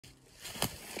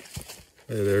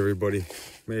Hey there everybody,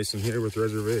 Mason here with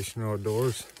Reservation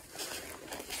Outdoors.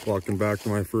 Walking back to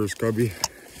my first cubby.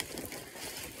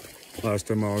 Last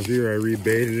time I was here I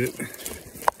rebaited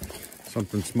it.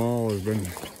 Something small has been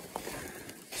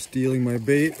stealing my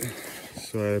bait,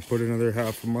 so I put another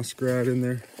half a muskrat in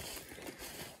there.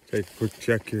 Take a quick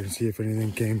check here and see if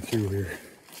anything came through here.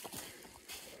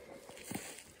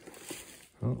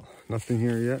 Oh, nothing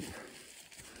here yet.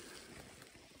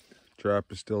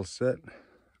 Trap is still set.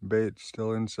 Bait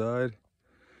still inside.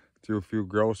 Threw a few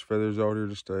grouse feathers out here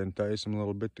just to entice them a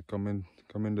little bit to come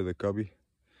into the cubby.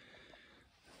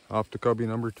 Off to cubby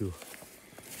number 2.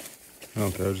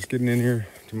 Okay, I was just getting in here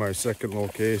to my second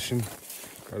location.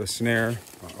 Got a snare, an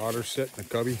otter set, and a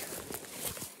cubby.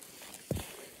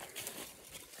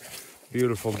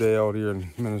 Beautiful day out here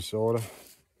in Minnesota.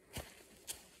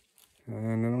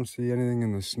 And I don't see anything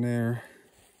in the snare.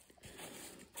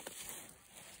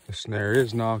 The snare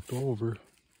is knocked over.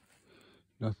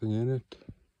 Nothing in it.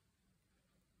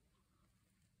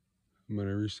 I'm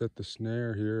gonna reset the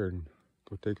snare here and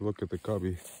go take a look at the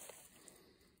cubby.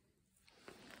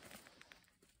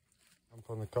 Jump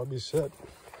on the cubby set.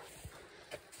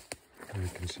 And you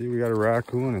can see we got a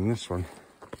raccoon in this one.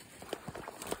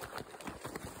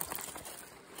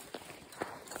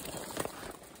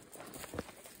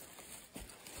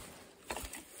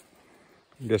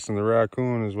 I'm guessing the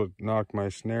raccoon is what knocked my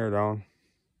snare down.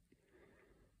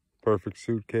 Perfect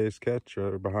suitcase catch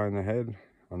right behind the head,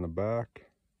 on the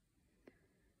back.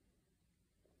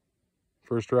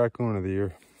 First raccoon of the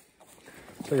year.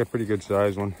 It's like a pretty good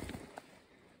size one.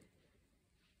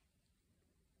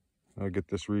 I'll get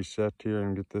this reset here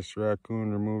and get this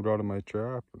raccoon removed out of my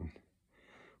trap, and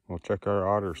we'll check our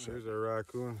otter set. Here's our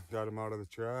raccoon, got him out of the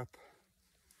trap.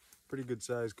 Pretty good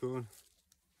size coon.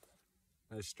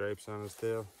 Nice stripes on his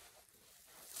tail.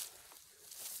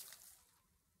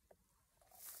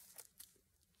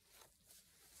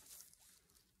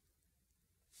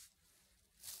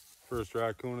 First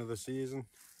raccoon of the season.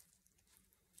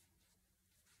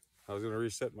 I was gonna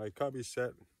reset my cubby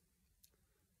set.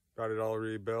 Got it all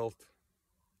rebuilt.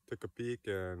 Took a peek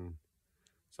and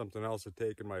something else had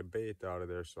taken my bait out of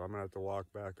there, so I'm gonna have to walk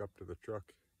back up to the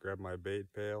truck, grab my bait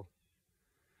pail.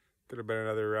 Could have been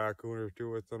another raccoon or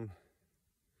two with them.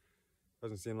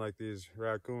 Doesn't seem like these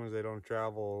raccoons, they don't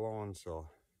travel alone, so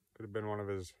could have been one of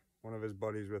his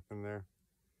buddies with him there.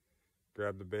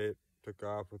 Grabbed the bait, took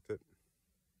off with it.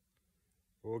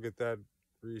 We'll get that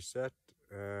reset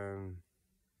and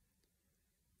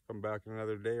come back in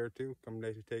another day or two. Come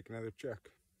to take another check.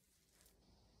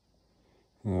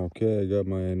 Okay, I got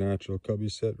my natural cubby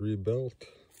set rebuilt.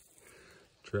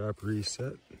 Trap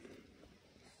reset.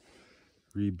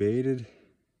 Rebaited.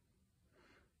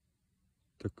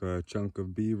 Took a chunk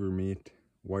of beaver meat,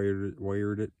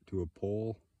 wired it to a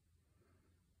pole,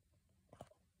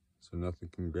 so nothing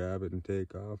can grab it and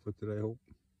take off with it, I hope.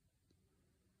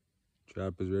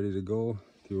 Trap is ready to go.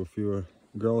 Threw a few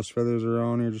grouse feathers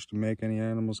around here just to make any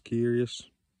animals curious.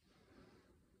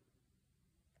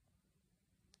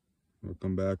 We'll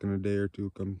come back in a day or two,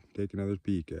 come take another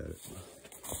peek at it.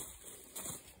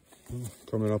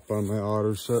 Coming up on my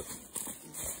otter set.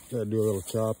 Gotta do a little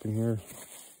chopping here.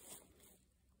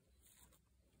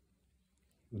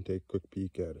 And take a quick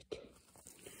peek at it.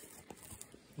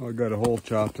 Well, I got a hole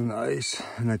chopped in the ice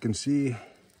and I can see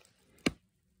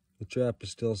the trap is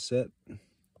still set.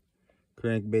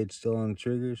 Crankbait still on the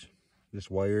triggers. Just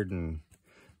wired and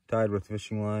tied with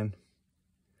fishing line.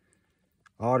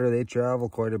 Otter, they travel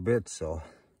quite a bit, so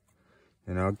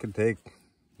you know, it could take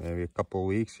maybe a couple of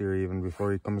weeks here even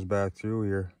before he comes back through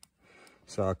here.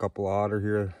 Saw a couple of otter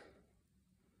here,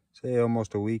 say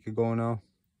almost a week ago now.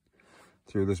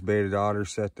 Threw this baited otter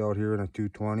set out here in a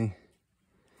 220.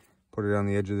 Put it on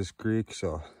the edge of this creek,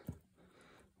 so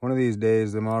one of these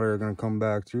days, them otter are going to come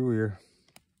back through here.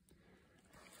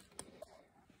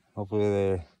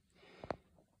 Hopefully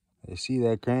they see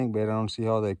that crankbait. I don't see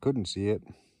how they couldn't see it.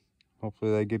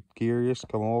 Hopefully they get curious,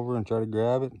 come over and try to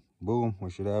grab it. Boom, we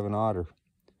should have an otter.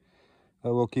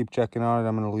 But we'll keep checking on it.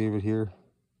 I'm going to leave it here.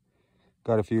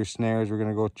 Got a few snares we're going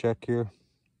to go check here.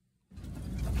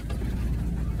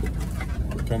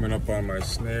 We're coming up on my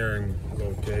snaring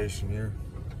location here.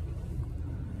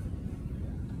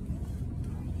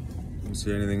 Don't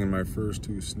see anything in my first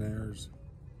 2 snares.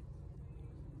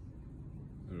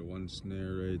 There's one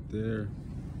snare right there.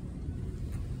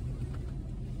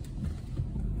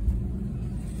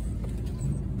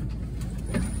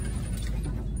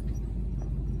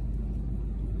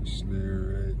 Snare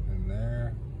right in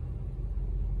there.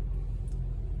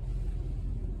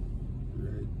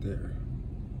 Right there.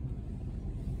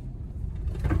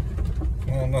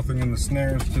 Well, nothing in the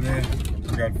snares today.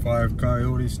 We got 5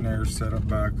 coyote snares set up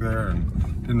back there,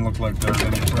 and didn't look like there was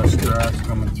any fresh grass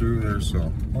coming through there,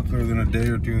 so hopefully within a day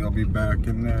or two they'll be back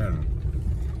in there and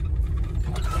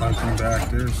hunting back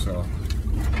there. So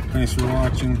thanks for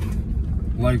watching.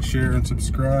 Like, share, and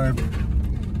subscribe.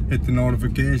 Hit the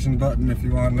notification button if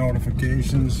you want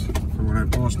notifications for when I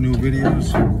post new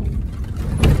videos.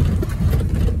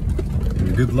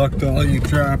 And good luck to all you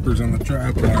trappers on the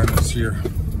trap line this year.